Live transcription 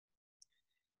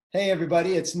Hey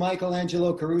everybody, it's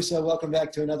Angelo Caruso. Welcome back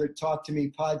to another Talk to Me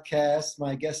podcast.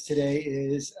 My guest today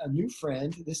is a new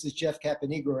friend. This is Jeff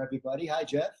Caponigro, everybody. Hi,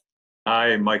 Jeff.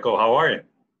 Hi, Michael. How are you?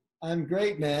 I'm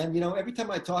great, man. You know, every time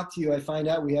I talk to you, I find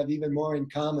out we have even more in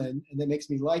common, and that makes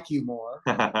me like you more.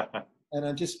 And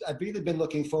I've really been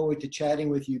looking forward to chatting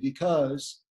with you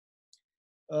because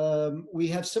we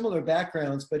have similar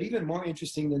backgrounds, but even more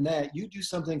interesting than that, you do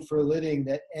something for a living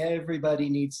that everybody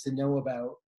needs to know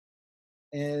about.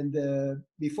 And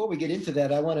before we get into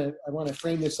that, I want to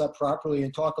frame this up properly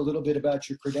and talk a little bit about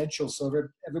your credentials so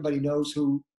everybody knows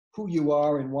who you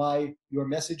are and why your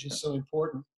message is so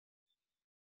important.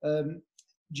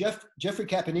 Jeffrey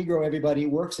Caponigro, everybody,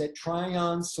 works at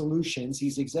Trion Solutions.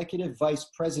 He's executive vice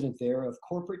president there of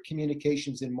corporate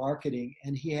communications and marketing,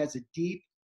 and he has a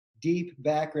deep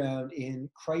background in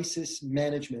crisis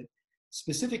management.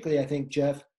 Specifically, I think,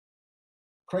 Jeff,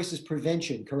 crisis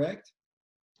prevention, correct?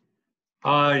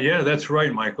 Yeah, that's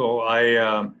right, Michael.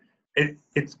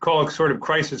 It's called sort of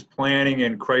crisis planning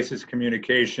and crisis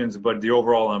communications, but the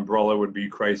overall umbrella would be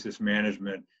crisis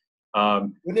management.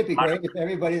 Wouldn't it be great if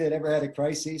everybody that ever had a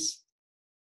crisis?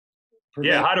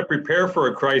 Yeah, how to prepare for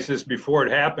a crisis before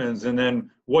it happens, and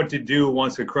then what to do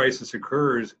once a crisis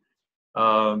occurs.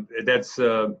 That's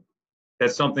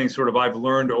something sort of I've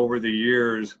learned over the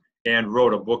years and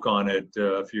wrote a book on it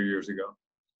a few years ago.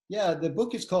 Yeah, the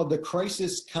book is called The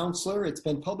Crisis Counselor. It's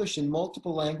been published in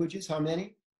multiple languages. How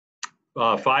many?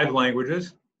 5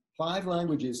 languages. 5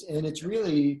 languages. And it's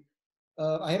really,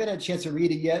 I haven't had a chance to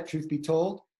read it yet, truth be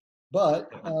told, but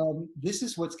this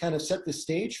is what's kind of set the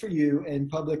stage for you in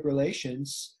public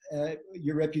relations,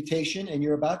 your reputation, and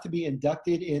you're about to be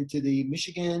inducted into the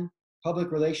Michigan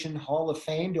Public Relations Hall of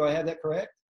Fame. Do I have that correct?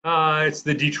 It's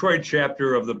the Detroit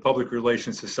chapter of the Public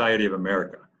Relations Society of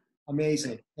America.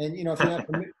 Amazing. And, you know,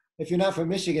 if you're not from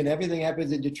Michigan, everything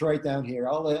happens in Detroit down here.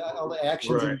 All the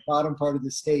actions in the bottom part of the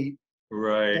state.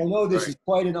 Right. I know this is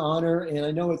quite an honor, and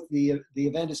I know the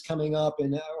event is coming up,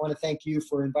 and I want to thank you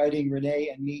for inviting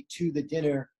Renee and me to the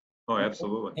dinner. Oh,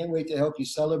 absolutely. Can't wait to help you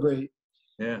celebrate.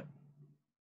 Yeah.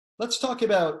 Let's talk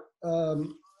about a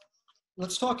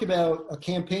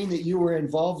campaign that you were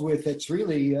involved with that's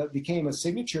really became a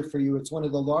signature for you. It's one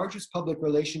of the largest public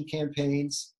relation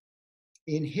campaigns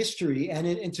in history,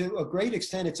 and to a great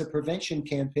extent, it's a prevention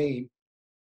campaign.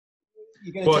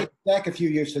 You're going to take back a few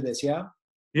years for this, yeah?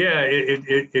 Yeah,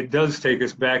 it does take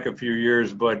us back a few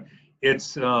years, but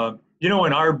it's, in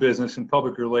our business, in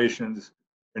public relations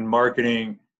and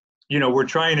marketing, we're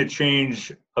trying to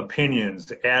change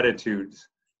opinions, attitudes.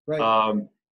 Right.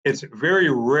 It's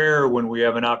very rare when we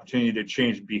have an opportunity to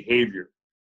change behavior.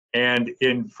 And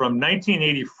from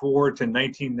 1984 to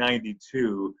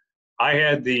 1992, I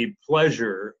had the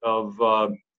pleasure of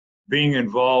being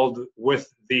involved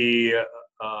with the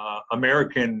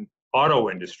American auto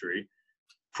industry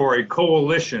for a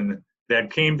coalition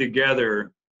that came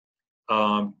together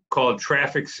called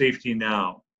Traffic Safety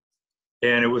Now.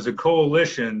 And it was a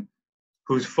coalition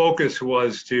whose focus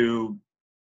was to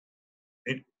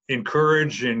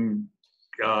encourage and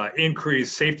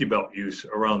increase safety belt use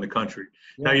around the country.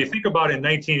 Yeah. Now, you think about in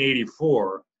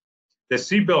 1984, the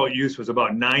seatbelt use was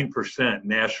about 9%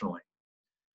 nationally.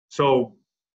 So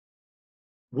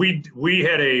we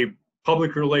had a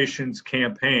public relations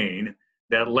campaign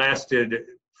that lasted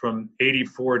from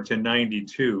 84 to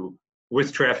 92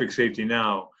 with Traffic Safety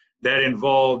Now that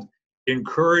involved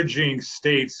encouraging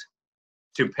states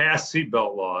to pass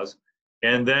seatbelt laws,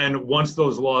 and then once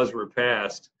those laws were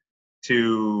passed,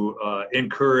 to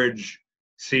encourage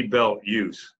seatbelt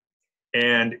use.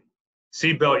 And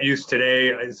seatbelt use today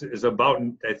is about,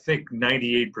 I think,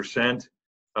 98%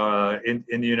 in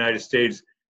the United States.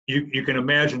 You can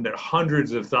imagine that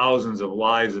hundreds of thousands of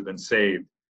lives have been saved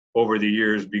over the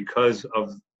years because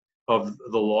of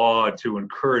the law to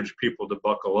encourage people to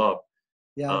buckle up.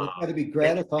 Yeah, it's got to be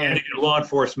gratifying. And law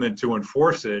enforcement to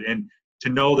enforce it, and to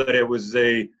know that it was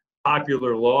a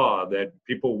popular law that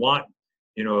people want.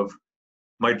 If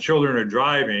my children are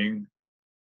driving,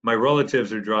 my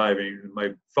relatives are driving, my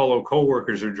fellow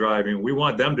coworkers are driving, we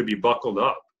want them to be buckled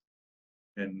up.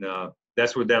 And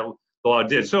that's what that law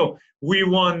did. So we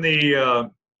won the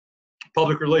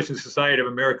Public Relations Society of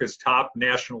America's top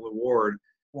national award.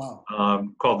 Wow.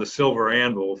 Called the Silver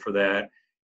Anvil for that.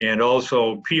 And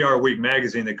also PR Week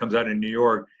magazine that comes out in New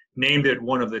York named it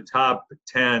one of the top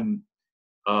 10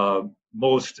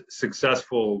 most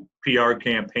successful PR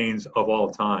campaigns of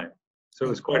all time. So it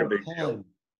was quite a big deal.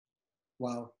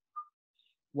 Wow.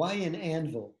 Why an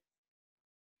anvil?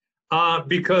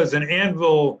 Because an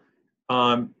anvil,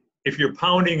 if you're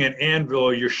pounding an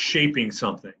anvil, you're shaping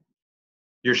something.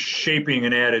 You're shaping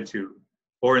an attitude.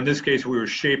 or in this case, we were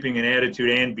shaping an attitude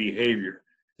and behavior.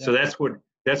 Yeah. So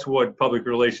that's what public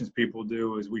relations people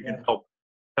do, is we can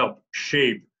help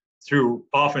shape through,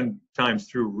 oftentimes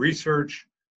through research,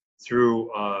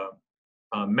 through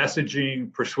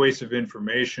messaging, persuasive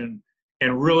information,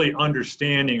 and really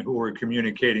understanding who we're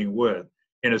communicating with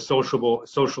in a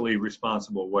socially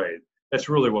responsible way. That's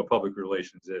really what public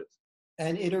relations is.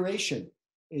 And iteration.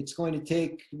 It's going to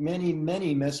take many,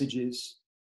 many messages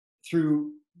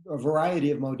through a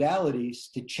variety of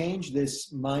modalities to change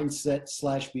this mindset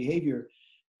 / behavior.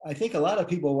 I think a lot of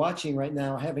people watching right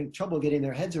now are having trouble getting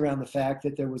their heads around the fact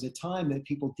that there was a time that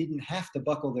people didn't have to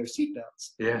buckle their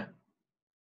seatbelts. Yeah.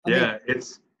 I mean,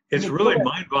 it's really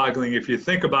mind-boggling if you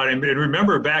think about it. And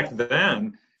remember back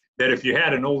then that if you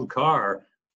had an old car,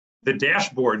 the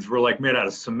dashboards were like made out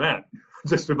of cement,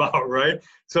 just about, right?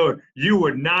 So you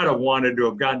would not have wanted to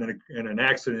have gotten in an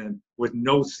accident with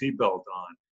no seatbelt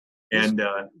on. And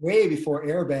way before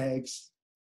airbags.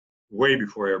 Way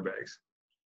before airbags.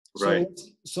 Right.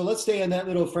 So let's stay on that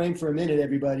little frame for a minute,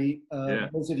 everybody.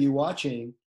 Those of you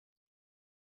watching.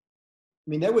 I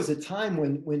mean, there was a time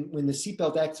when the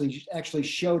seatbelt actually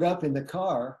showed up in the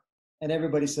car, and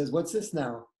everybody says, "What's this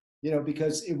now?" You know,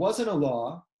 because it wasn't a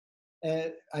law.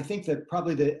 I think that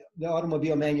probably the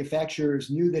automobile manufacturers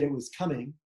knew that it was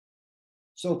coming.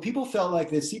 So people felt like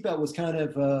the seatbelt was kind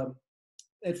of,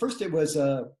 at first it was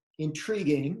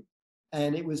intriguing,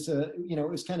 and it was, it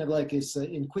was kind of like this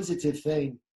inquisitive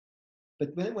thing.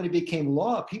 But when it became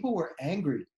law, people were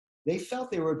angry. They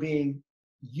felt they were being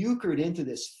euchred into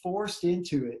this, forced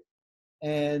into it.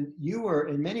 And you were,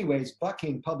 in many ways,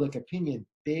 bucking public opinion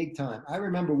big time. I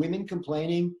remember women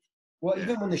complaining,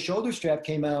 even when the shoulder strap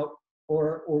came out,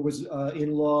 or was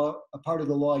in law, a part of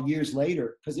the law years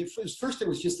later, because first it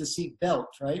was just a seat belt,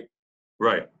 right?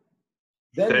 Right.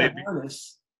 Then the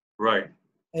harness. Right.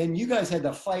 And you guys had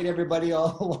to fight everybody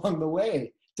all along the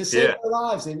way to save their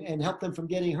lives and help them from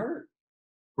getting hurt.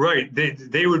 Right.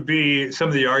 They would be, some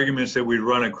of the arguments that we'd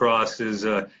run across is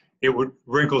it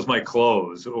wrinkles my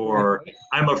clothes, or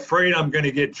I'm afraid I'm going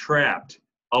to get trapped.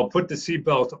 I'll put the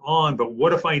seatbelt on, but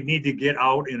what if I need to get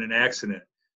out in an accident?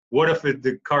 What if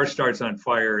the car starts on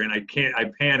fire and I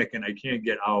panic and I can't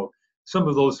get out? Some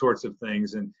of those sorts of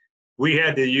things. And we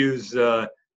had to use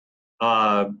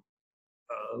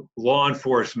law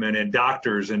enforcement and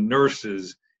doctors and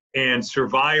nurses and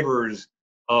survivors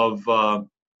of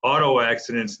auto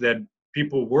accidents that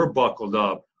people were buckled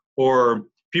up, or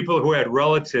people who had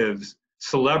relatives,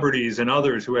 celebrities and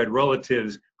others who had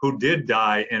relatives who did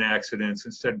die in accidents,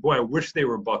 and said, boy, I wish they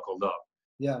were buckled up.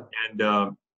 Yeah. And,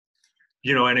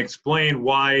 and explain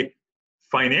why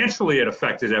financially it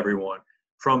affected everyone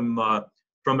from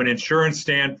an insurance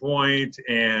standpoint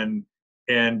and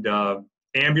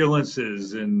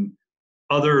ambulances and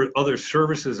other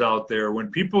services out there.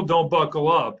 When people don't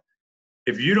buckle up,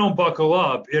 if you don't buckle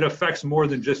up, it affects more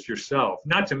than just yourself,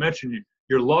 not to mention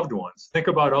your loved ones. Think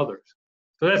about others.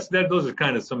 So those are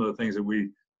kind of some of the things that we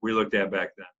looked at back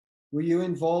then. Were you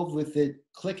involved with the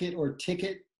Click It or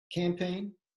Ticket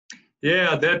campaign?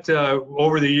 Yeah, that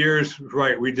over the years,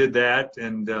 right, we did that.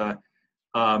 And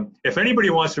if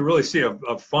anybody wants to really see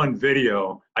a fun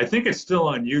video, I think it's still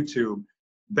on YouTube.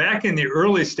 Back in the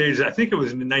early stages, I think it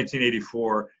was in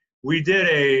 1984, we did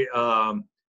a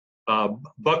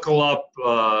Buckle Up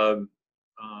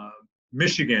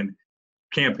Michigan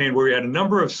campaign where we had a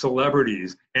number of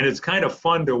celebrities, and it's kind of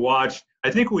fun to watch.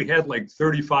 I think we had like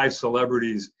 35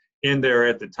 celebrities in there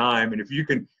at the time, and if you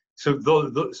can, so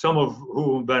some of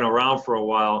who have been around for a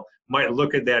while might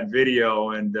look at that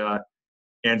video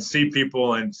and see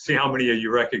people and see how many of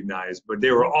you recognize. But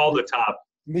they were all the top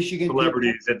Michigan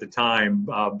celebrities at the time: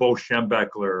 Bo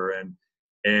Schembechler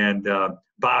and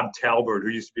Bob Talbert, who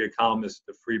used to be a columnist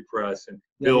at the Free Press, and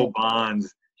Bill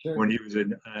Bonds when he was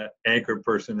an anchor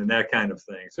person, and that kind of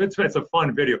thing. So it's a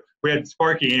fun video. We had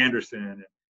Sparky Anderson,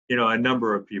 and a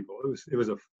number of people. It was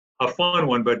a fun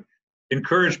one, but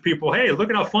encourage people, hey, look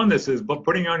at how fun this is, but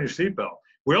putting on your seatbelt.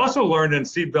 We also learned in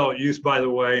seatbelt use, by the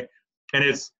way, and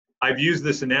I've used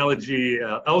this analogy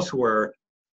elsewhere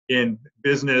in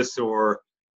business or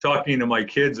talking to my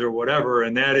kids or whatever,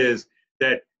 and that is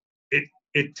that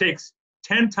it takes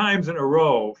 10 times in a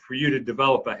row for you to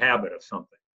develop a habit of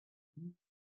something.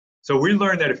 So we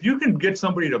learned that if you can get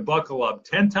somebody to buckle up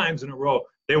 10 times in a row,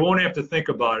 they won't have to think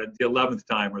about it the 11th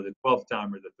time or the 12th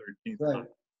time or the 13th time.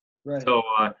 Right. So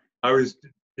I always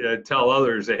tell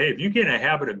others that, hey, if you get in a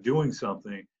habit of doing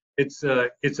something, it's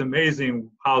amazing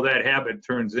how that habit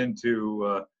turns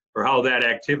into, or how that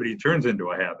activity turns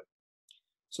into a habit.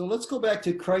 So let's go back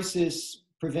to crisis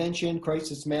prevention,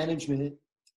 crisis management.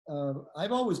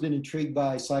 I've always been intrigued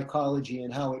by psychology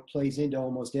and how it plays into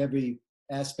almost every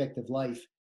aspect of life.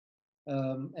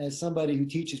 As somebody who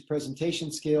teaches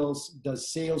presentation skills,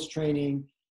 does sales training,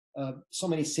 so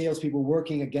many salespeople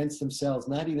working against themselves,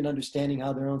 not even understanding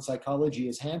how their own psychology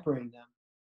is hampering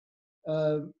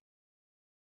them.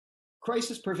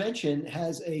 Crisis prevention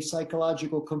has a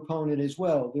psychological component as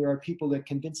well. There are people that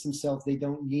convince themselves they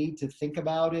don't need to think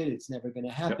about it. It's never going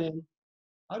to happen. Yep.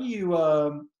 How do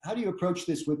you approach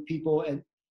this with people and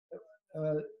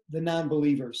the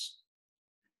non-believers?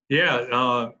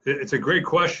 Yeah, it's a great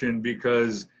question,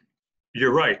 because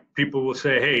you're right. People will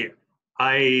say, "Hey,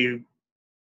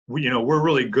 we're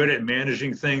really good at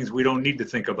managing things. We don't need to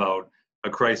think about a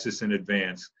crisis in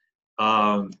advance,"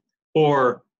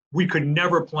 or "We could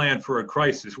never plan for a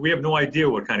crisis. We have no idea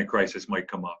what kind of crisis might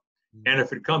come up, and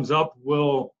if it comes up,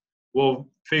 we'll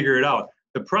figure it out."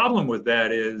 The problem with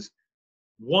that is,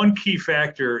 one key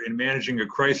factor in managing a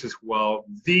crisis well,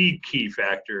 the key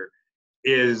factor,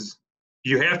 is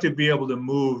you have to be able to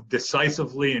move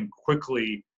decisively and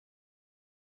quickly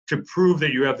to prove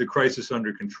that you have the crisis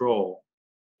under control.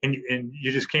 And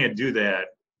you just can't do that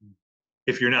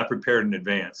if you're not prepared in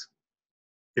advance.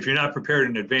 If you're not prepared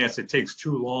in advance, it takes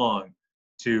too long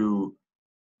to,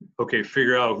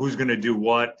 figure out who's going to do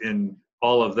what and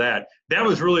all of that. That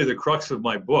was really the crux of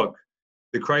my book,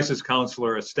 The Crisis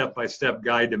Counselor, a step-by-step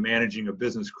guide to managing a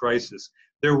business crisis.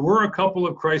 There were a couple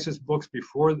of crisis books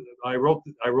before I wrote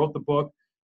the book,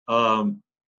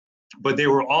 but they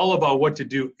were all about what to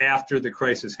do after the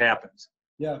crisis happens.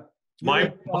 Yeah. You're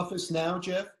in the office now,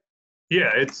 Jeff?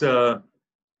 Yeah, it's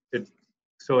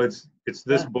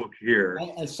this book here.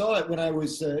 I saw it when I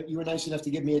was, you were nice enough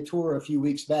to give me a tour a few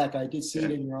weeks back. I did see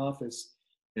it in your office.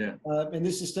 Yeah. And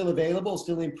this is still available,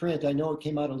 still in print. I know it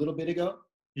came out a little bit ago.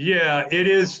 Yeah, it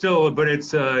is still, but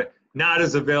it's not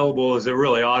as available as it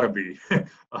really ought to be.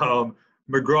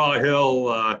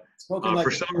 McGraw-Hill,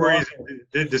 for some reason,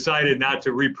 decided not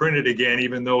to reprint it again,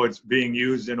 even though it's being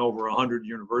used in over 100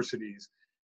 universities.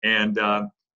 And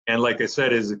like I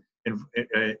said, is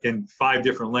in 5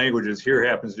 different languages. Here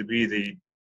happens to be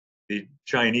the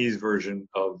Chinese version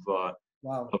of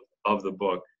the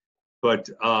book. But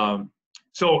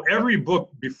so every book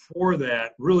before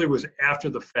that really was after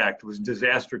the fact, was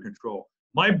disaster control.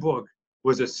 My book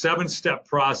was a 7-step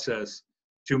process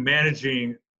to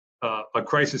managing a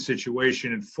crisis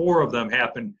situation, and 4 of them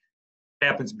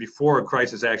happens before a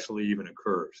crisis actually even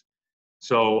occurs.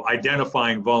 So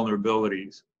identifying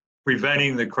vulnerabilities,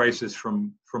 preventing the crisis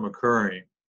from occurring,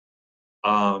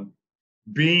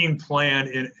 being planned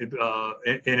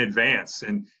in advance.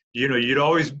 And you'd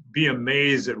always be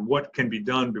amazed at what can be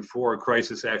done before a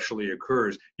crisis actually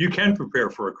occurs. You can prepare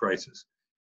for a crisis,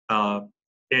 and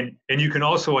you can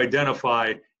also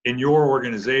identify in your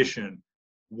organization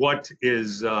what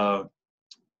is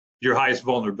your highest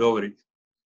vulnerability,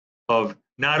 of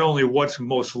not only what's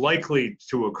most likely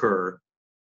to occur,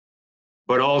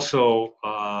 but also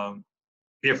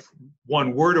if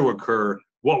one were to occur,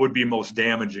 what would be most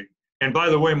damaging. And by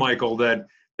the way, Michael, that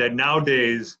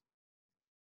nowadays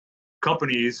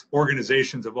companies,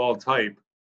 organizations of all type,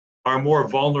 are more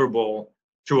vulnerable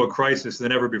to a crisis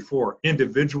than ever before.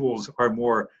 Individuals are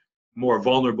more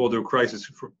vulnerable to a crisis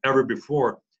than ever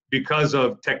before because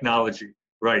of technology,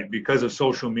 right? Because of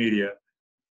social media,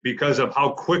 because of how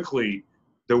quickly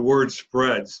the word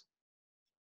spreads.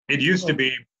 It used to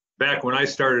be, back when I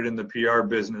started in the PR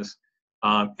business,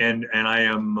 and I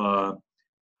am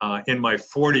in my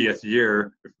 40th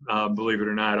year, believe it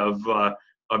or not,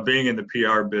 of being in the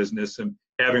PR business and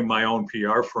having my own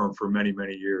PR firm for many,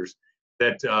 many years,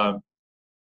 that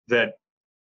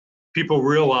people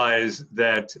realize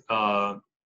that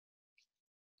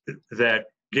that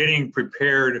getting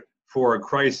prepared for a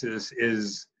crisis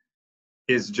is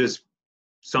just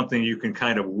something you can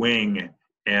kind of wing,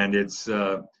 and it's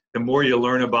the more you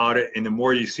learn about it and the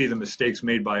more you see the mistakes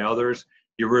made by others,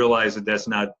 you realize that that's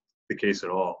not the case at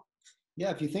all. Yeah,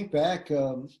 if you think back,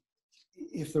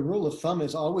 if the rule of thumb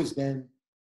has always been,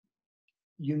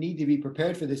 you need to be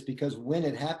prepared for this because when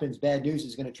it happens, bad news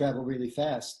is going to travel really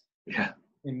fast. Yeah.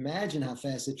 Imagine how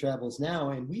fast it travels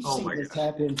now. And we've seen this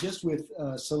happen just with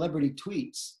celebrity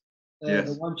tweets. Yes.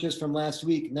 The one just from last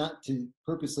week, not to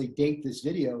purposely date this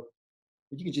video,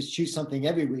 but you can just choose something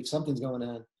every week. Something's going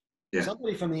on. Yeah.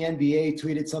 Somebody from the NBA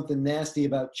tweeted something nasty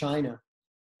about China.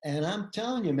 And I'm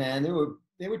telling you, man,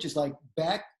 they were just like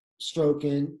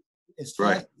backstroking as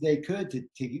fast as they could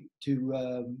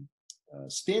to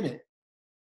spin it.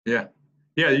 Yeah.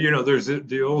 Yeah. There's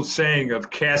the old saying of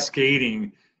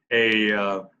cascading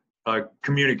a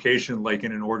communication, like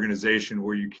in an organization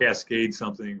where you cascade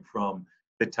something from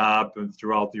the top and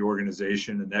throughout the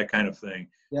organization and that kind of thing.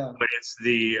 Yeah. But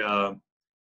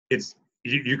it's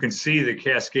you can see the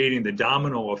cascading, the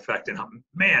domino effect, and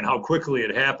how quickly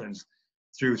it happens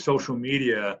through social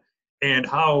media, and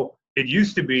how it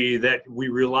used to be that we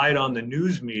relied on the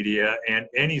news media and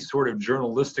any sort of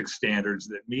journalistic standards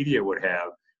that media would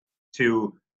have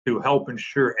to help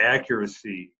ensure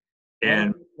accuracy.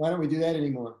 And why don't we do that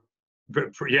anymore?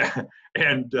 Yeah,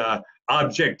 and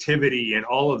objectivity and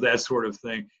all of that sort of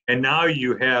thing. And now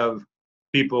you have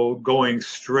people going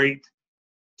straight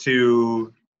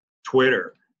to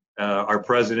Twitter, our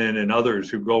president and others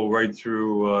who go right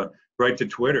to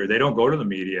Twitter. They don't go to the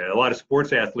media. A lot of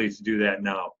sports athletes do that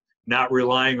now, not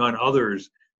relying on others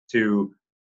to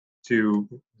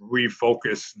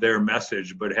refocus their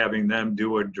message, but having them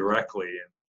do it directly.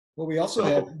 Well, we also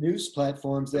have news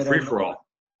platforms that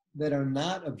are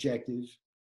not objective.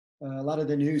 A lot of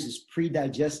the news is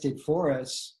pre-digested for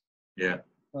us. Yeah.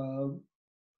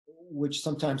 Which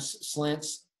sometimes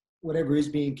slants whatever is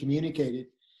being communicated.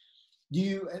 Do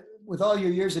you, with all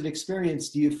your years of experience,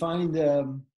 do you find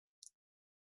or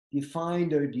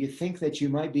do you think that you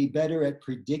might be better at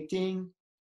predicting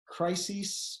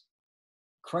crisis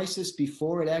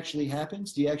before it actually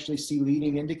happens? Do you actually see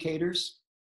leading indicators?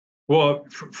 Well,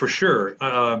 for sure.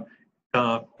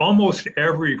 Almost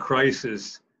every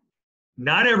crisis,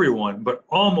 not everyone, but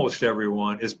almost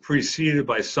everyone, is preceded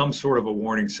by some sort of a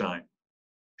warning sign,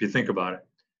 if you think about it.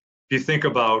 If you think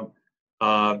about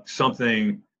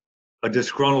something, a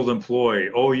disgruntled employee,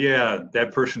 oh yeah,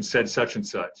 that person said such and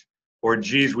such, or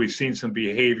geez, we've seen some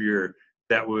behavior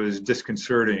that was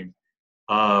disconcerting.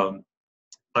 A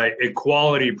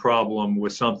quality problem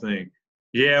with something,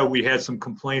 yeah, we had some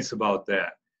complaints about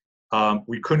that.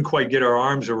 We couldn't quite get our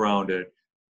arms around it.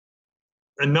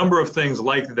 A number of things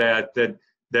like that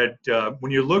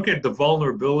when you look at the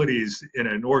vulnerabilities in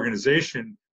an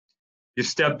organization, you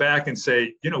step back and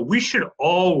say, we should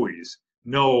always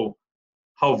know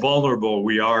how vulnerable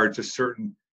we are to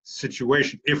certain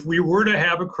situations. If we were to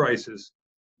have a crisis,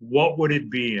 what would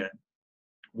it be in?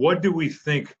 What do we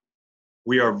think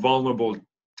we are vulnerable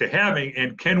to having,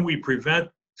 and can we prevent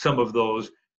some of those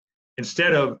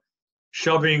instead of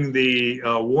shoving the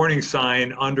warning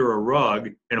sign under a rug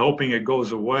and hoping it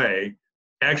goes away,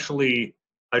 actually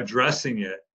addressing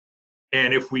it.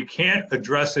 And if we can't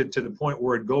address it to the point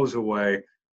where it goes away,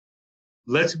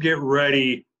 let's get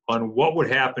ready on what would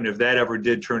happen if that ever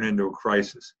did turn into a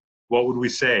crisis. What would we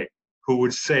say? Who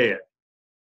would say it?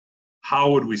 How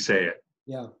would we say it?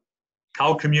 Yeah.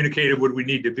 How communicative would we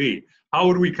need to be? How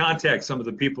would we contact some of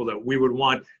the people that we would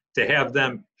want to have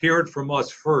them hear it from us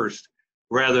first,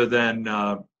 rather than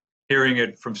hearing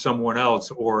it from someone else,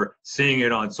 or seeing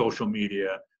it on social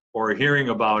media, or hearing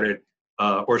about it,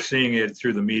 or seeing it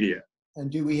through the media? And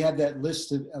do we have that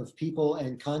list of people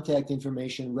and contact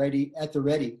information ready,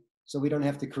 so we don't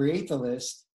have to create the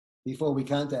list before we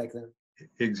contact them?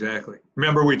 Exactly.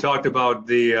 Remember, we talked about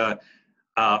the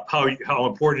how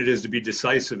important it is to be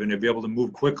decisive and to be able to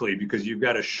move quickly, because you've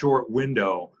got a short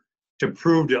window to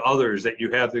prove to others that you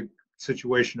have the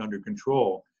situation under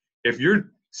control. If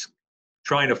you're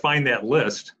trying to find that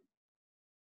list,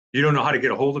 you don't know how to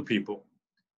get a hold of people,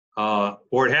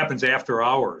 or it happens after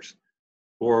hours,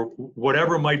 or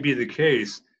whatever might be the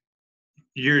case,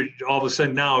 you're all of a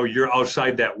sudden now you're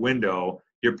outside that window,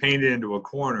 you're painted into a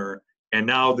corner, and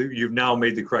now you've now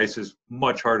made the crisis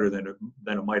much harder than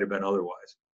it might have been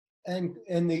otherwise. And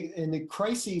the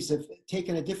crises have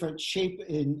taken a different shape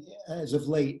as of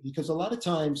late, because a lot of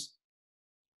times,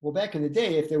 well, back in the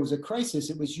day, if there was a crisis,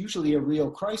 it was usually a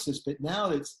real crisis. But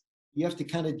now you have to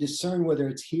kind of discern whether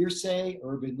it's hearsay,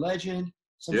 urban legend,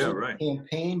 some sort of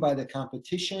campaign by the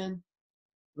competition.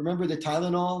 Remember the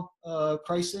Tylenol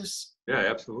crisis? Yeah,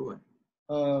 absolutely.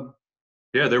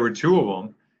 There were two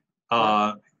of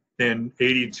them in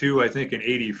 '82, I think, in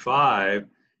 '85,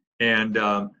 and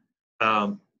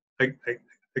again,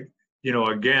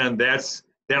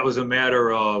 that was a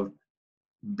matter of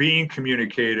being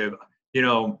communicative.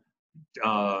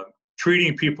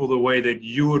 Treating people the way that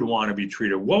you would want to be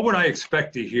treated. What would I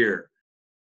expect to hear?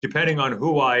 Depending on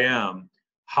who I am,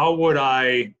 how would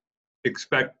I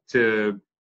expect to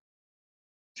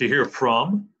hear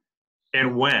from,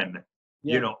 and when?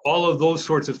 Yeah. All of those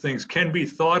sorts of things can be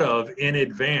thought of in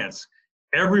advance.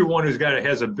 Everyone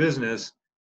has a business,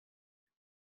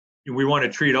 we want to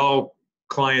treat all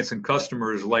clients and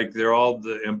customers like they're all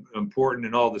important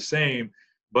and all the same.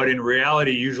 But in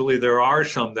reality, usually there are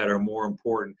some that are more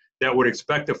important, that would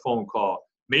expect a phone call,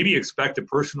 maybe expect a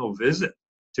personal visit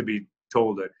to be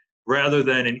told it, rather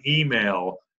than an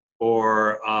email,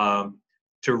 or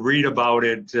to read about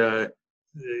it,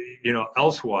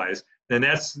 elsewise. then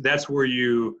that's where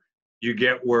you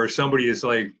get where somebody is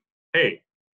like, hey,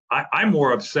 I'm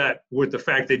more upset with the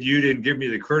fact that you didn't give me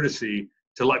the courtesy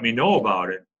to let me know about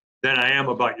it than I am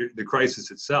about the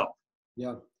crisis itself.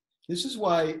 Yeah. This is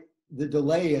why the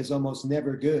delay is almost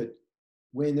never good.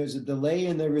 When there's a delay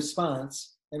in the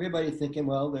response, everybody thinking,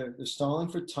 well, they're stalling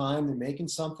for time, they're making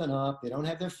something up, they don't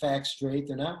have their facts straight,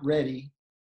 they're not ready.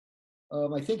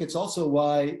 I think it's also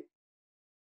why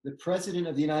the President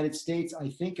of the United States, I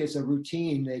think as a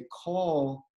routine, they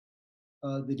call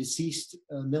the deceased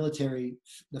military,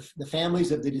 the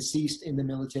families of the deceased in the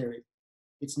military.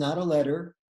 It's not a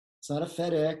letter, it's not a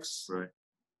FedEx, right.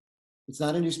 It's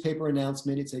not a newspaper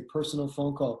announcement, it's a personal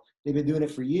phone call. They've been doing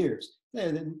it for years.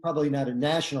 Probably not a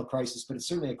national crisis, but it's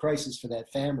certainly a crisis for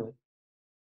that family.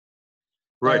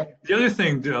 Right. The other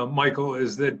thing, Michael,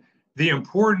 is that the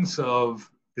importance of,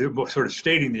 sort of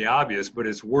stating the obvious, but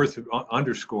it's worth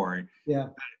underscoring. Yeah.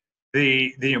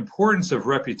 The importance of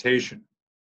reputation.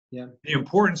 Yeah. The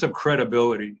importance of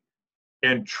credibility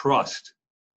and trust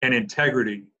and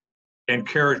integrity and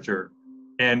character,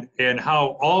 and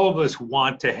how all of us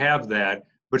want to have that,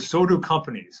 but so do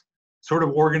companies, sort of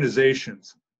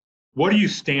organizations. What do you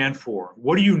stand for?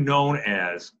 What are you known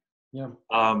as? Yeah.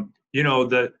 You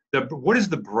know, what is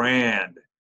the brand?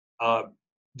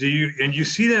 You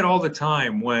see that all the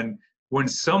time when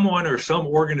someone or some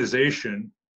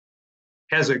organization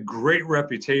has a great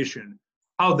reputation,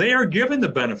 how they are given the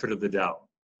benefit of the doubt,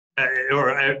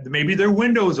 or maybe their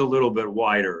window is a little bit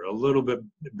wider, a little bit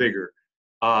bigger,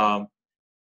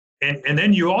 and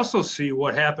then you also see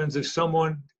what happens if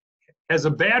someone has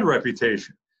a bad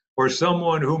reputation, or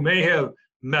someone who may have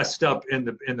messed up in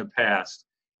the past,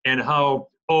 and how,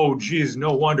 oh geez,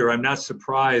 no wonder, I'm not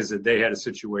surprised that they had a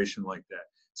situation like that.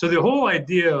 So the whole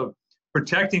idea of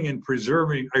protecting and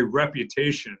preserving a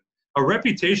reputation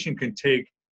can take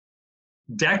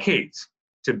decades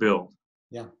to build.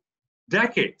 Yeah.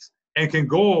 Decades, and can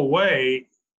go away,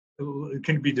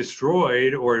 can be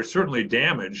destroyed or certainly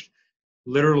damaged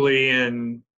literally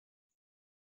in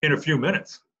a few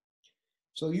minutes.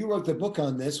 So you wrote the book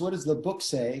on this. What does the book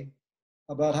say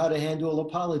about how to handle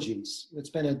apologies? It's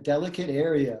been a delicate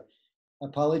area.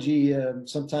 Apology,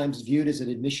 sometimes viewed as an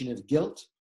admission of guilt.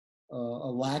 A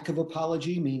lack of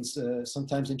apology means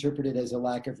sometimes interpreted as a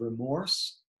lack of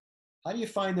remorse. How do you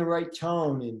find the right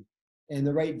tone and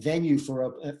the right venue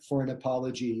for an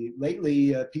apology?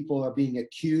 Lately, people are being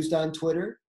accused on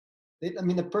Twitter.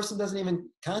 The person doesn't even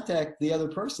contact the other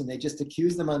person. They just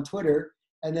accuse them on Twitter.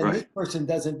 And then This person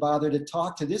doesn't bother to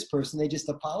talk to this person. They just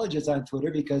apologize on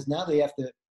Twitter because now they have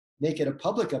to make it a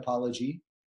public apology.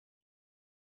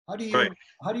 How do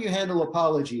you handle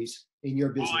apologies in your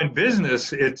business? Well, in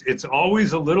business, it's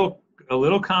always a little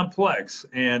complex,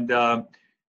 and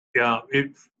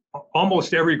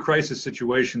almost every crisis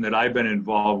situation that I've been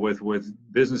involved with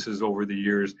businesses over the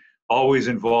years always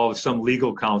involves some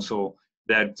legal counsel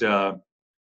that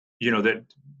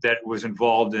that was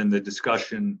involved in the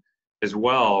discussion as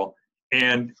well.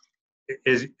 And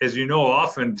as you know,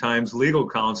 oftentimes legal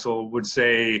counsel would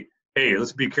say, hey,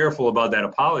 let's be careful about that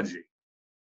apology.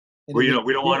 We don't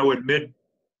want to admit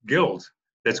guilt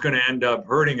that's going to end up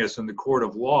hurting us in the court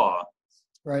of law.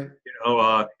 Right.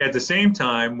 At the same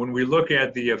time, when we look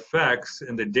at the effects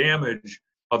and the damage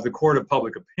of the court of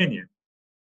public opinion,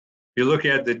 you look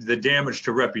at the damage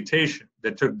to reputation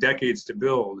that took decades to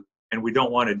build, and we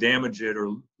don't want to damage it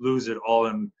or lose it all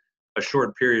in a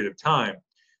short period of time.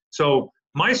 So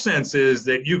my sense is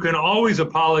that you can always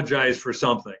apologize for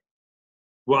something,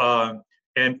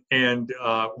 and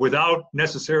without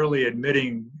necessarily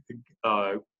admitting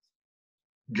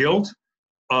guilt.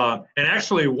 And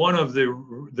actually, one of the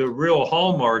real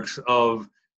hallmarks of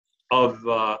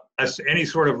any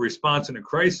sort of response in a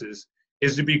crisis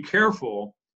is to be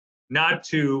careful not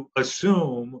to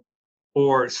assume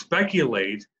or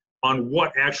speculate on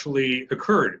what actually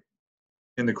occurred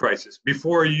in the crisis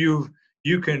before you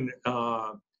can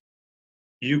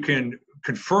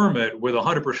confirm it with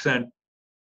 100%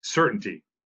 certainty.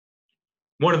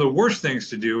 One of the worst things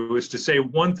to do is to say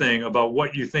one thing about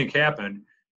what you think happened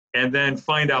and then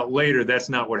find out later that's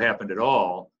not what happened at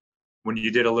all, when you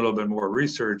did a little bit more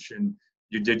research and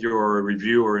you did your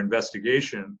review or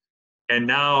investigation, and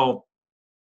now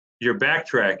you're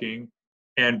backtracking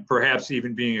and perhaps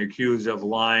even being accused of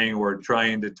lying or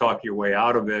trying to talk your way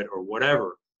out of it or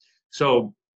whatever.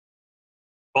 So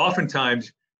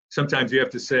sometimes you have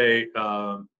to say,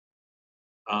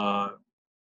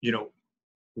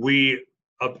 we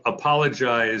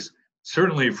apologize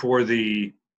certainly for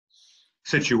the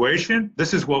situation.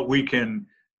 This is what we can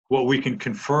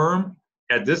confirm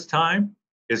at this time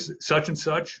is such and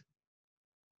such.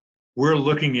 we're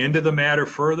looking into the matter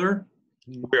further.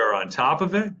 We are on top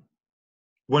of it.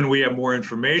 When we have more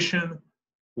information,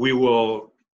 we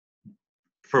will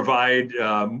provide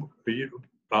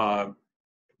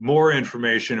more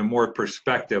information and more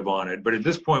perspective on it. But at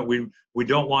this point, we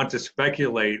don't want to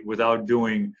speculate without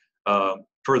doing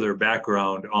further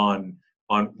background on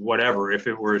whatever, if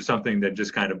it were something that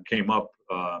just kind of came up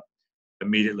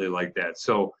immediately like that.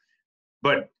 So,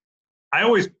 but I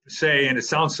always say, and it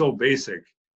sounds so basic,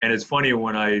 and it's funny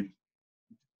when I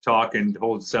talk and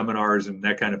hold seminars and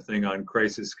that kind of thing on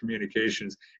crisis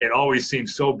communications, it always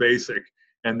seems so basic,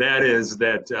 and that is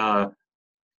that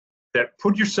that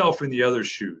put yourself in the other's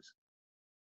shoes.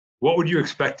 What would you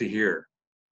expect to hear?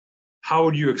 How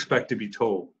would you expect to be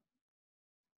told?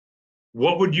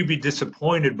 What would you be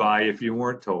disappointed by if you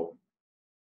weren't told?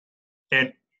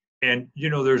 And you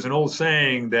know, there's an old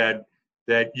saying that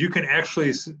you can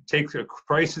actually take a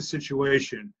crisis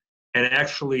situation and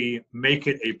actually make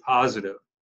it a positive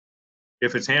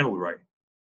if it's handled right.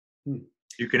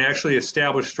 You can actually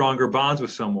establish stronger bonds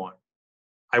with someone.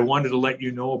 I wanted to let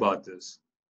you know about this.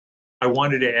 I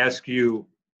wanted to ask you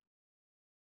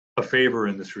a favor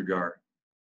in this regard.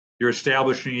 You're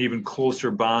establishing even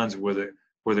closer bonds with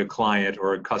a client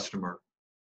or a customer.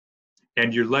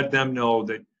 And you let them know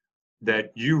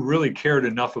that you really cared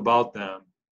enough about them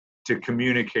to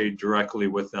communicate directly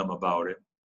with them about it.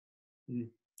 You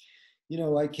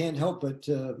know, I can't help but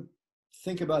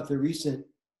think about the recent,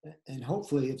 and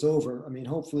hopefully it's over. I mean,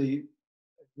 hopefully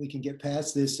we can get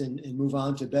past this and move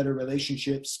on to better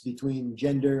relationships between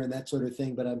gender and that sort of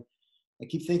thing. But I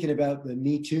keep thinking about the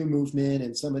Me Too movement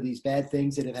and some of these bad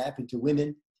things that have happened to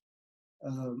women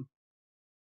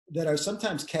that are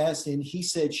sometimes cast in he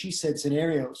said, she said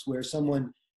scenarios where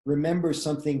someone remembers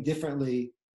something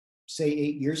differently, say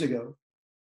 8 years ago.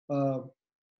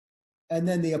 And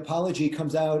then the apology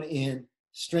comes out in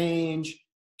strange,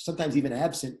 sometimes even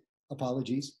absent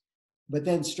apologies, but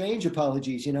then strange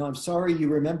apologies. You know, I'm sorry you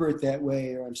remember it that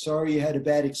way, or I'm sorry you had a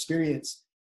bad experience.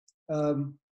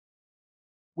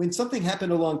 When something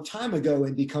happened a long time ago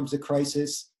and becomes a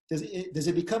crisis, does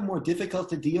it become more difficult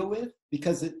to deal with?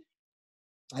 Because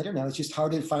I don't know, it's just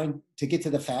hard to get to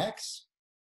the facts?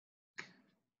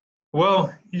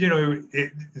 Well, you know,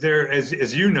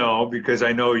 as you know, because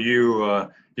I know you're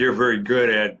very good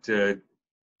at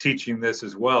teaching this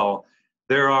as well.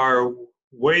 There are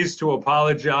ways to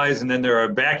apologize, and then there are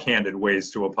backhanded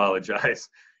ways to apologize,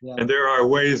 and there are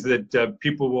ways that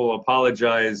people will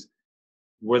apologize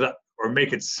without, or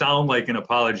make it sound like an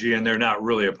apology, and they're not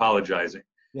really apologizing.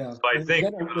 Yeah, so I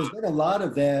think there's been a lot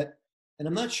of that. And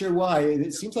I'm not sure why.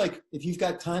 It seems like if you've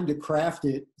got time to craft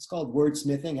it, it's called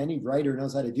wordsmithing. Any writer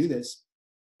knows how to do this.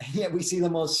 And yet we see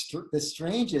the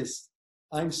strangest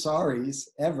I'm sorry's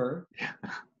ever. Yeah.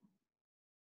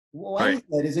 Why is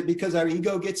that? Is it because our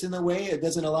ego gets in the way? It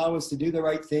doesn't allow us to do the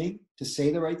right thing, to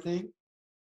say the right thing?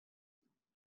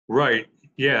 Right.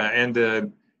 Yeah. And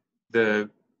the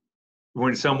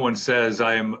when someone says,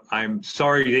 I'm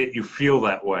sorry that you feel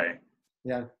that way.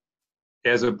 Yeah.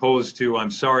 As opposed to,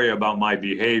 I'm sorry about my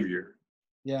behavior.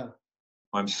 Yeah.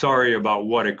 I'm sorry about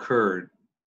what occurred.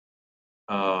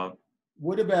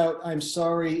 What about, I'm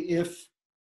sorry if,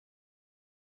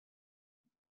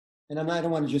 and I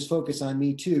don't want to just focus on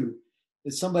me too,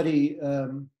 if somebody's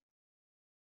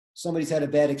had a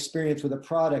bad experience with a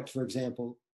product, for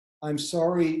example, I'm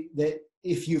sorry that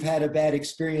if you've had a bad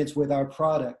experience with our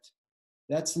product.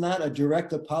 That's not a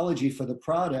direct apology for the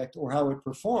product or how it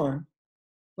performed,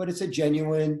 but it's a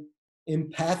genuine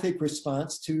empathic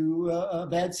response to a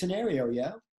bad scenario.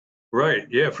 Yeah. Right.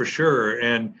 Yeah, for sure.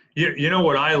 And you know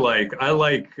what I like?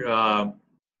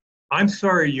 I'm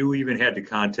sorry you even had to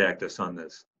contact us on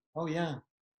this. Oh yeah.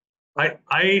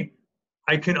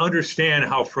 I can understand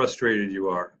how frustrated you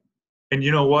are. And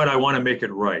you know what? I want to make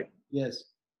it right. Yes.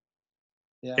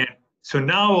 Yeah. And so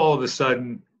now all of a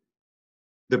sudden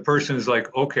the person is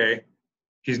like, okay,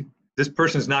 this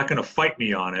person's not going to fight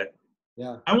me on it.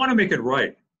 Yeah. I want to make it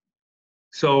right.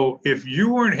 So if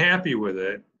you weren't happy with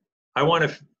it, I want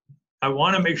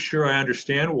to make sure I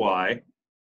understand why,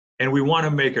 and we want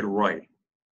to make it right.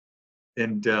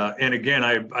 And again,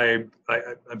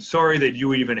 I'm sorry that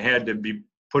you even had to be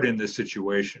put in this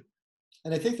situation.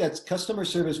 And I think that's customer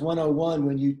service 101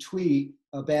 when you tweet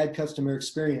a bad customer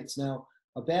experience. Now,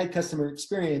 a bad customer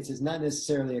experience is not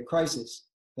necessarily a crisis,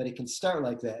 but it can start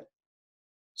like that.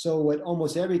 So what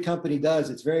almost every company does,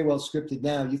 it's very well scripted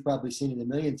now, you've probably seen it a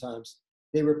million times,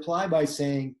 they reply by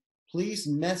saying, please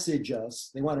message us.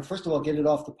 They want to, first of all, get it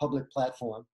off the public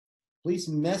platform. Please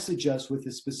message us with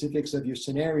the specifics of your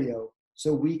scenario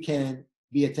so we can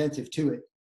be attentive to it.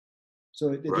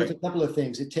 So it does a couple of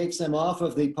things. It takes them off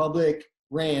of the public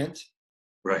rant.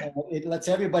 Right. It lets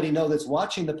everybody know that's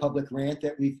watching the public rant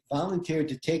that we've volunteered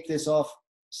to take this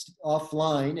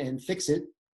offline and fix it.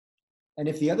 And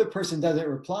if the other person doesn't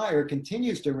reply or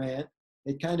continues to rant,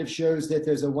 it kind of shows that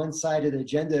there's a one-sided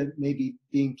agenda maybe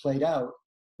being played out.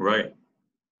 Right.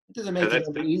 It doesn't make it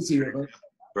any easier, but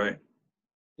right.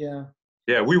 Yeah.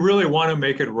 Yeah, we really want to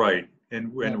make it right,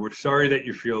 and we're sorry that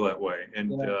you feel that way.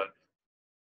 And I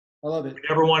love it. We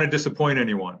never want to disappoint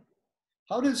anyone.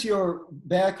 How does your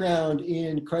background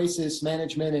in crisis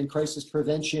management and crisis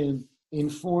prevention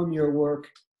inform your work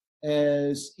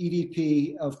as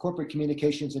EVP of Corporate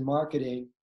Communications and Marketing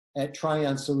at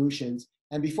Trion Solutions?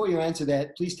 And before you answer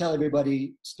that, please tell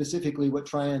everybody specifically what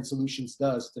Trion Solutions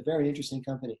does. It's a very interesting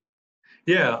company.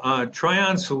 Yeah,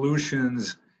 Trion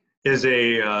Solutions is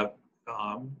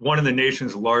one of the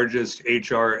nation's largest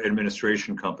HR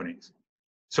administration companies.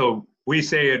 So we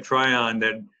say at Trion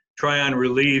that Trion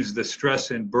relieves the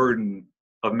stress and burden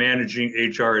of managing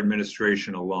HR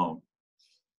administration alone.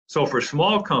 So for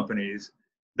small companies,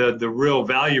 the real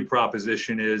value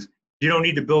proposition is you don't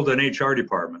need to build an HR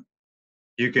department.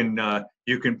 You can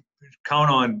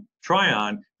count on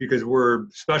Trion because we're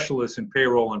specialists in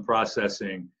payroll and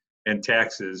processing and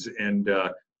taxes and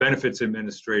benefits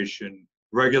administration,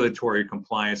 regulatory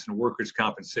compliance, and workers'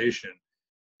 compensation.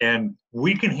 And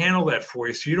we can handle that for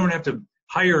you, so you don't have to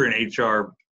hire an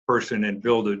HR person and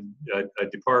build a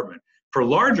department. For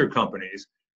larger companies,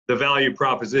 the value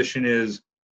proposition is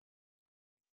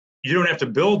you don't have to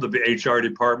build the HR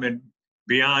department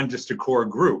beyond just a core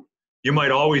group. You might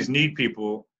always need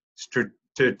people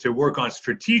to work on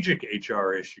strategic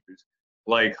HR issues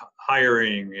like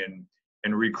hiring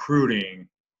and recruiting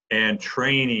and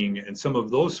training and some of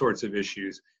those sorts of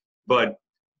issues. But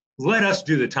let us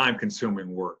do the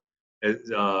time-consuming work,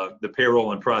 the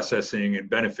payroll and processing and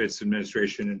benefits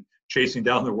administration and chasing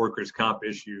down the workers' comp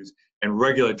issues and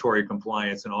regulatory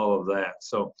compliance and all of that.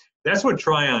 So that's what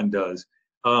Trion does.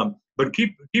 But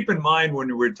keep in mind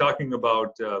when we're talking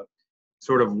about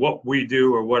sort of what we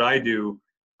do or what I do,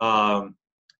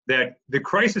 that the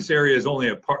crisis area is only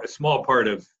a small part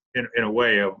of, in a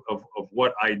way, of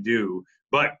what I do.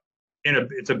 But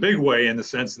it's a big way in the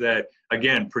sense that,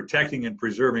 again, protecting and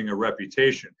preserving a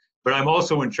reputation. But I'm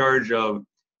also in charge of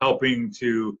helping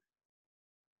to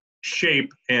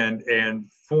shape and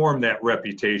form that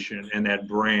reputation and that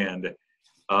brand.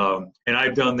 And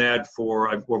I've done that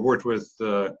I've worked with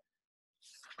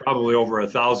probably over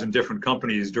 1,000 different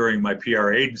companies during my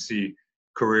PR agency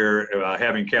career,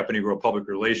 having Caponigro Public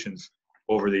Relations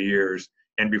over the years.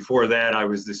 And before that, I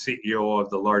was the CEO of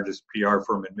the largest PR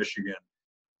firm in Michigan.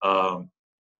 I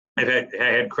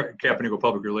had Caponigro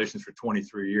Public Relations for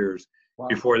 23 years. Wow.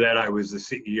 Before that, I was the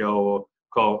CEO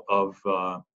of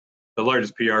the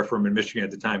largest PR firm in Michigan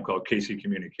at the time, called Casey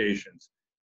Communications.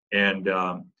 And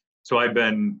so I've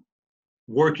been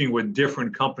working with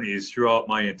different companies throughout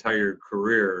my entire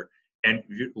career and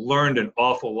learned an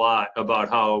awful lot about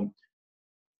how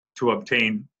to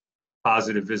obtain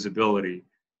positive visibility,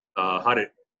 how to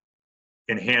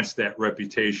enhance that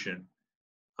reputation,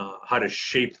 how to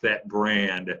shape that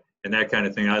brand and that kind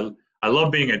of thing. I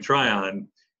love being at Trion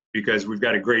because we've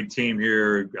got a great team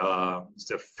here. It's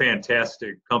a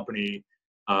fantastic company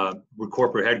with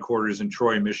corporate headquarters in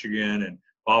Troy, Michigan, and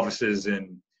offices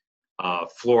in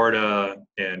Florida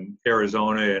and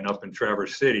Arizona and up in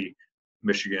Traverse City,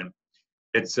 Michigan.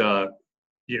 It's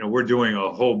we're doing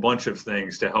a whole bunch of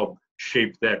things to help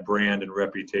shape that brand and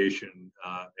reputation,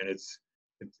 and it's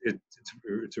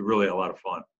really a lot of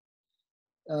fun.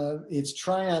 It's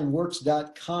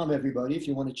trionworks.com, everybody, if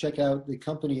you want to check out the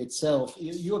company itself.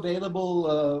 You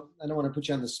available, I don't want to put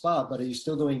you on the spot, but are you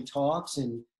still doing talks,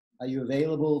 and are you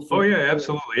available for— Oh, yeah,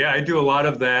 absolutely. Yeah, I do a lot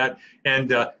of that.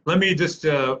 And let me just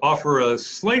offer a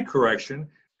slight correction.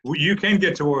 You can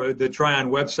get to the Trion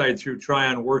website through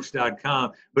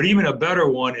trionworks.com, but even a better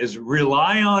one is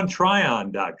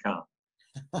relyontrion.com.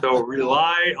 So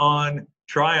rely on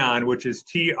Trion, which is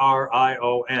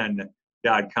TRION.com.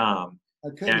 I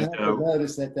couldn't help but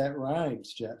notice that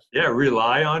rhymes, Jeff. Yeah,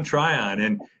 rely on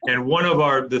Trion. And one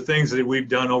of the things that we've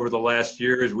done over the last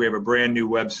year is we have a brand new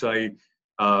website.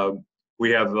 We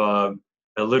have a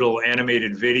little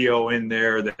animated video in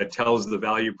there that tells the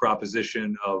value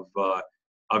proposition of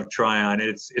Trion.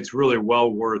 It's really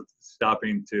well worth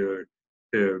stopping to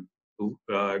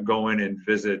go in and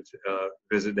visit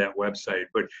that website.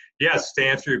 But yes, to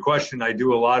answer your question, I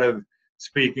do a lot of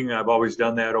speaking. I've always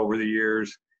done that over the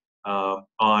years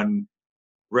on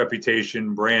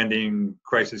reputation, branding,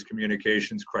 crisis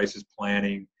communications, crisis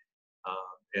planning,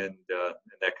 and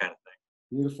that kind of thing.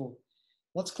 Beautiful.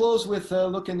 Let's close with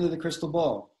look into the crystal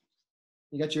ball.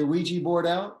 You got your Ouija board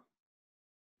out?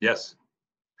 Yes.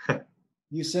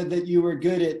 You said that you were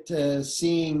good at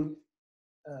seeing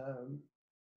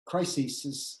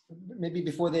crises, maybe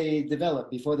before they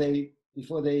develop, before they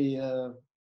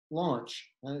launch.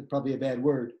 Probably a bad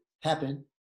word. Happen.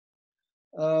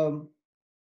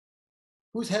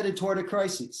 Who's headed toward a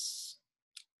crisis?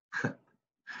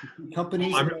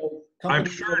 Companies. I'm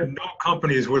sure no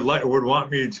companies would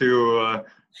want me to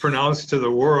pronounce to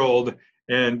the world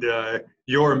and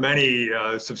your many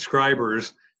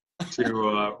subscribers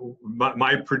to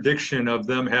my prediction of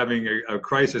them having a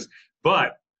crisis.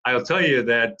 But I'll tell you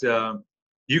that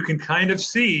you can kind of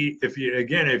see if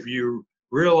you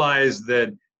realize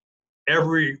that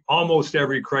almost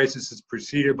every crisis is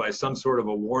preceded by some sort of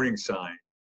a warning sign.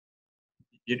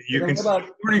 You can see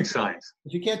warning signs.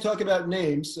 If you can't talk about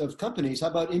names of companies, how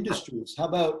about industries? How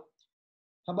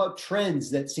about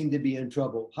trends that seem to be in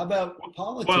trouble? How about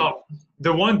politics? Well,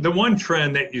 the one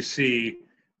trend that you see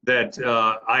that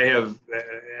I have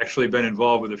actually been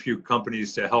involved with a few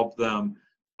companies to help them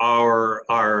are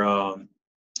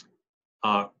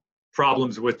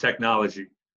problems with technology,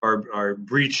 are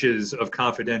breaches of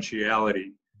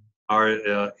confidentiality,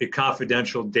 are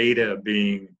confidential data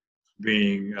being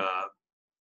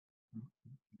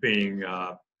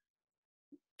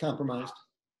compromised.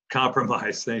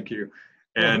 Compromised. Thank you.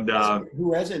 And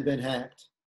who hasn't been hacked?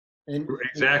 And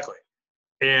exactly.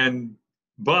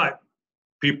 But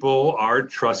people are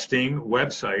trusting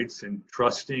websites and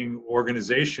trusting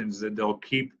organizations that they'll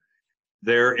keep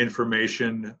their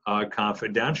information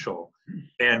confidential.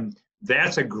 And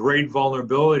that's a great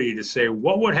vulnerability to say,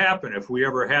 what would happen if we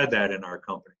ever had that in our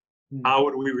company? How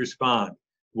would we respond?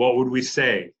 What would we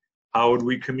say? How would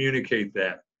we communicate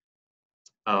that?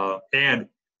 And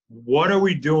what are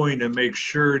we doing to make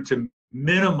sure to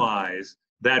minimize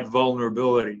that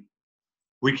vulnerability?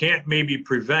 We can't maybe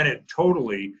prevent it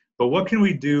totally, but what can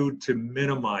we do to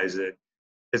minimize it?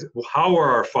 How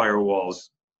are our firewalls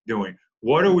doing?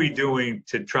 What are we doing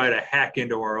to try to hack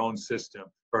into our own system,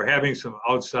 or having some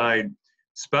outside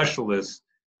specialists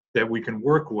that we can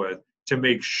work with to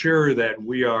make sure that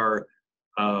we are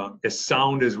as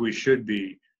sound as we should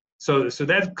be? So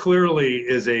that clearly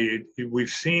is we've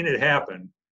seen it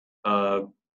happen, a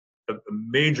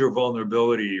major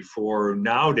vulnerability for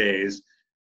nowadays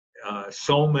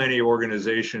so many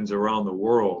organizations around the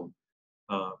world.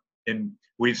 And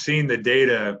we've seen the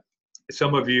data.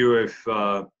 Some of you, if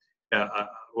I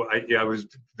was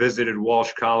visited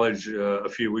Walsh College a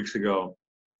few weeks ago,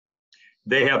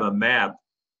 they have a map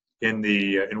in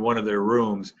one of their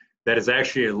rooms that is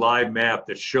actually a live map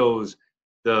that shows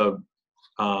the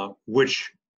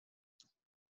which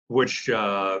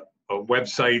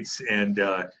websites and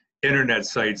internet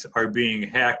sites are being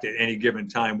hacked at any given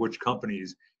time, which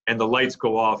companies, and the lights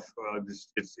go off.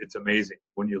 It's amazing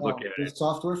when you look at it. There's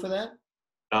software for that?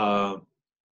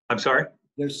 I'm sorry?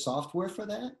 There's software for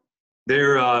that?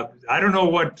 I don't know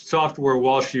what software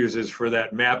Walsh uses for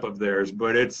that map of theirs,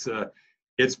 but it's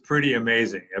pretty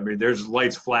amazing. I mean, there's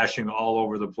lights flashing all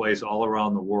over the place, all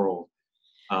around the world.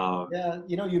 Yeah,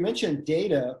 you mentioned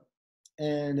data,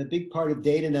 and a big part of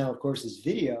data now, of course, is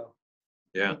video.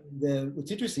 Yeah.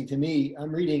 What's interesting to me,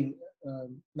 I'm reading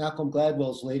Malcolm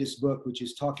Gladwell's latest book, which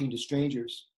is Talking to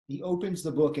Strangers. He opens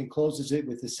the book and closes it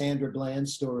with the Sandra Bland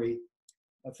story.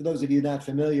 For those of you not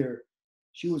familiar,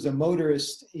 she was a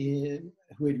motorist who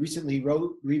had recently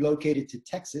relocated to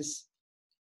Texas.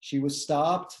 She was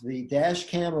stopped. The dash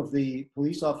cam of the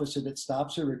police officer that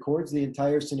stops her records the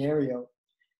entire scenario.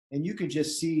 And you could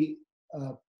just see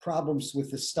problems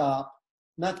with the stop.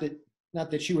 Not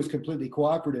that she was completely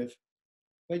cooperative,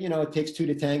 but it takes two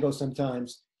to tango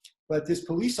sometimes. But this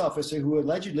police officer who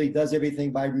allegedly does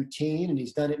everything by routine, and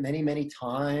he's done it many, many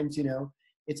times,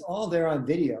 it's all there on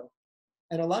video.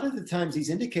 And a lot of the times these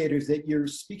indicators that you're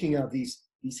speaking of, these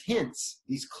hints,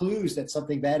 these clues that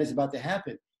something bad is about to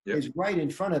happen, is right in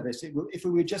front of us if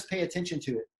we would just pay attention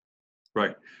to it.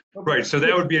 Right. Right. So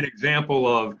that would be an example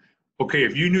of, okay,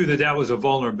 if you knew that was a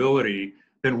vulnerability,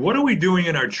 then what are we doing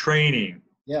in our training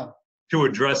to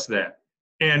address that?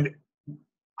 And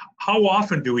how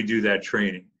often do we do that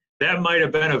training? That might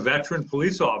have been a veteran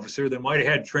police officer that might have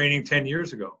had training 10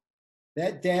 years ago.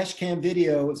 That dash cam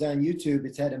video is on YouTube.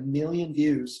 It's had 1 million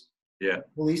views. Yeah.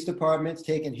 Police departments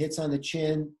taking hits on the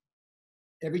chin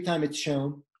every time it's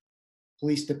shown.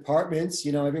 Police departments,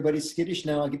 everybody's skittish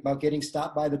now about getting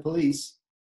stopped by the police,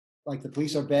 like the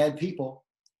police are bad people.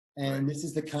 And this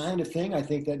is the kind of thing I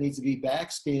think that needs to be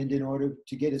backspinned in order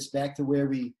to get us back to where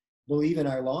we believe in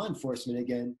our law enforcement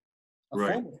again. A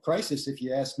form of crisis, if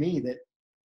you ask me, that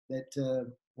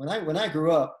when I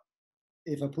grew up,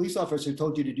 if a police officer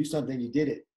told you to do something, you did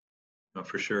it. No,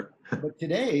 for sure. But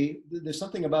today, there's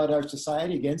something about our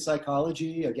society, again,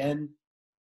 psychology, again,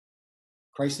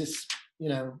 crisis,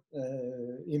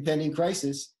 impending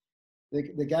crisis.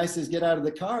 The guy says, get out of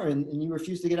the car, and you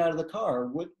refuse to get out of the car.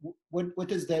 What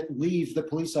does that leave the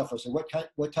police officer?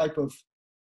 What type of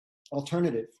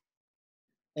alternative?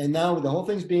 And now the whole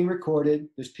thing's being recorded.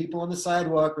 There's people on the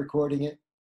sidewalk recording it.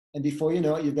 And before you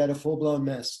know it, you've got a full-blown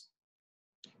mess.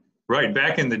 Right.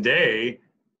 Back in the day,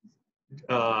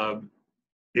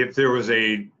 if there was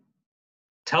a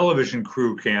television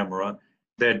crew camera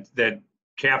that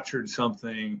captured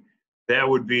something, that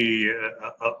would be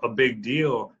a big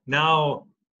deal. Now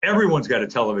everyone's got a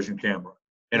television camera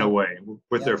in a way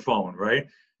with their phone, right?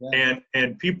 Yeah.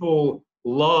 And people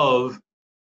love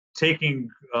taking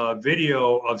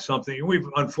video of something.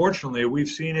 Unfortunately we've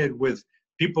seen it with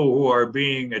people who are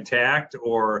being attacked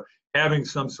or having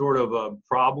some sort of a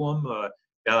problem,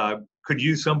 could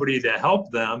use somebody to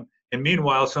help them, and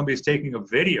meanwhile somebody's taking a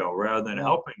video rather than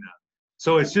helping them.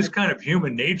 So it's just kind of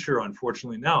human nature,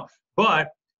 unfortunately, now. But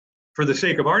for the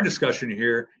sake of our discussion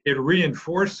here, it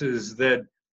reinforces that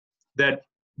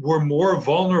we're more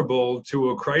vulnerable to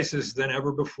a crisis than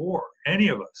ever before, any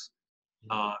of us,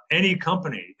 any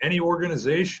company, any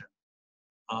organization.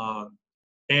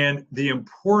 And the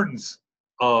importance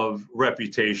of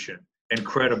reputation and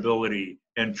credibility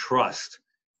and trust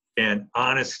and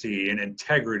honesty and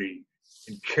integrity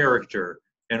and character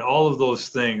and all of those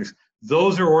things,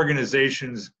 those are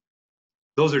organizations,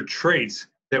 those are traits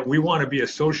that we want to be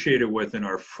associated with in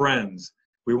our friends.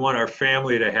 We want our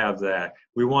family to have that.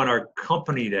 We want our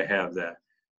company to have that.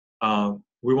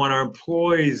 We want our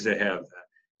employees to have that.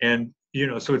 And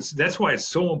so that's why it's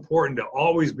so important to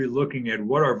always be looking at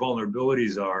what our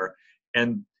vulnerabilities are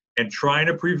and trying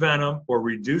to prevent them or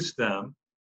reduce them.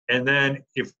 And then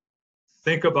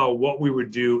think about what we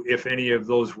would do if any of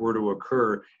those were to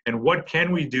occur, and what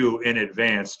can we do in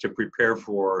advance to prepare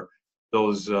for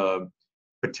those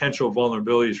potential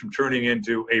vulnerabilities from turning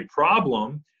into a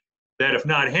problem that, if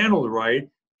not handled right,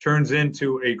 turns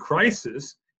into a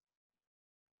crisis,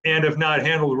 and if not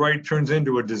handled right, turns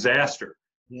into a disaster.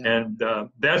 Yeah. And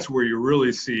that's where you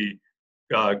really see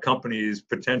companies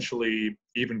potentially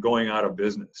even going out of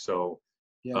business. So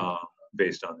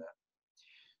based on that.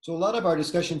 So a lot of our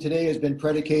discussion today has been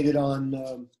predicated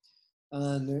on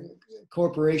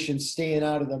corporations staying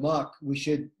out of the muck. We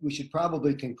should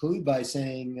probably conclude by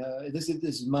saying, this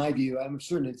is my view, I'm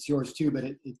certain it's yours too, but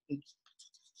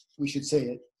we should say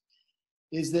it,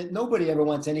 is that nobody ever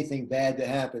wants anything bad to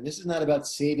happen. This is not about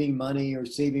saving money or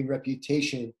saving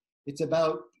reputation. It's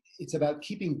about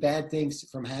keeping bad things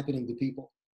from happening to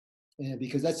people. And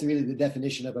because that's really the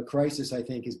definition of a crisis, I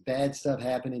think, is bad stuff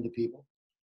happening to people.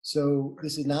 So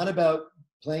this is not about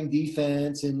playing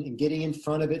defense and getting in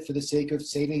front of it for the sake of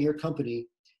saving your company.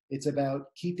 It's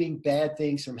about keeping bad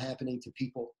things from happening to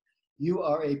people. You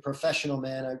are a professional,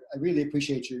 man. I really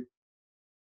appreciate you.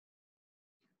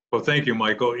 Well, thank you,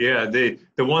 Michael. Yeah, the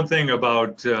one thing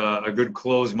about a good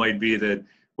close might be that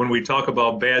when we talk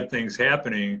about bad things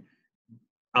happening,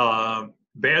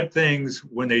 bad things,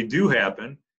 when they do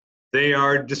happen, they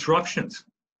are disruptions.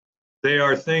 They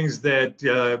are things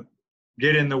that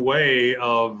get in the way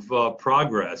of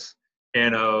progress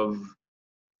and of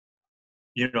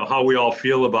how we all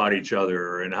feel about each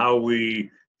other and how we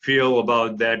feel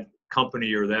about that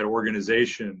company or that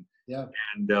organization. Yeah.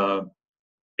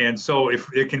 And so if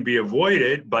it can be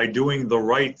avoided by doing the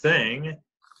right thing,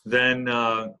 then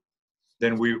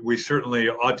we certainly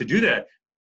ought to do that.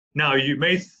 Now you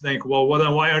may think, well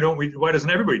then why doesn't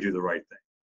everybody do the right thing?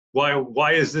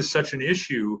 Why is this such an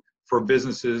issue for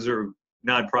businesses or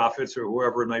nonprofits or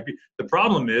whoever it might be? The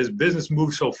problem is business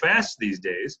moves so fast these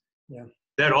days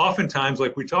that oftentimes,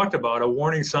 like we talked about, a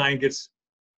warning sign gets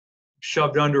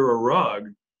shoved under a rug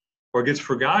or gets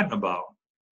forgotten about,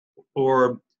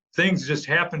 or things just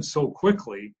happen so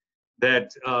quickly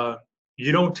that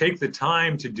you don't take the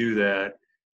time to do that,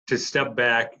 to step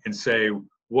back and say,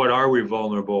 what are we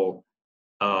vulnerable?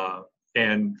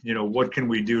 And what can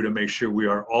we do to make sure we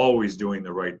are always doing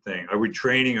the right thing? Are we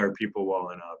training our people well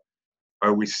enough?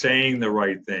 Are we saying the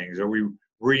right things? Are we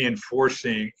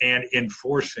reinforcing and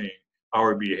enforcing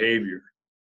our behavior?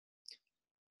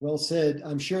 Well said.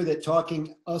 I'm sure that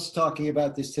talking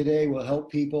about this today will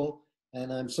help people,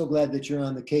 and I'm so glad that you're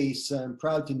on the case. I'm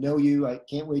proud to know you. I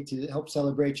can't wait to help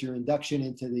celebrate your induction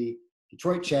into the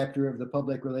Detroit chapter of the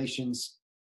Public Relations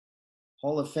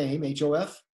Hall of Fame,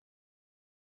 HOF.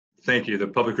 Thank you. The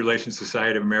Public Relations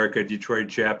Society of America Detroit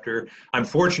chapter. I'm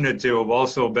fortunate to have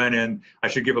also been in, I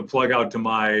should give a plug out to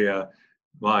my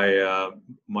my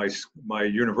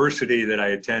university that I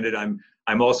attended.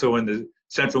 I'm also in the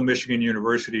Central Michigan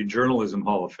University Journalism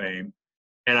Hall of Fame,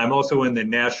 and I'm also in the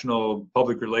National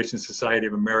Public Relations Society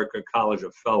of America College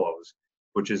of Fellows,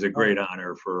 which is a great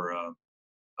honor for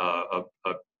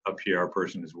a PR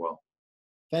person as well.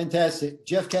 Fantastic.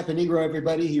 Jeff Caponigro,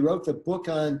 everybody. He wrote the book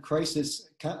on crisis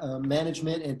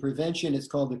management and prevention. It's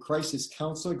called The Crisis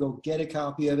Counselor. Go get a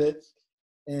copy of it.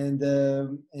 And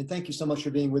thank you so much for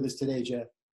being with us today, Jeff.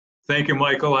 Thank you,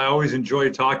 Michael. I always enjoy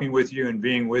talking with you and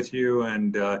being with you.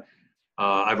 And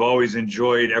I've always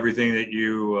enjoyed everything that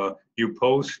you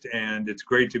post, and it's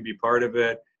great to be part of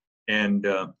it. And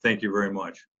thank you very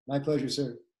much. My pleasure,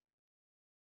 sir.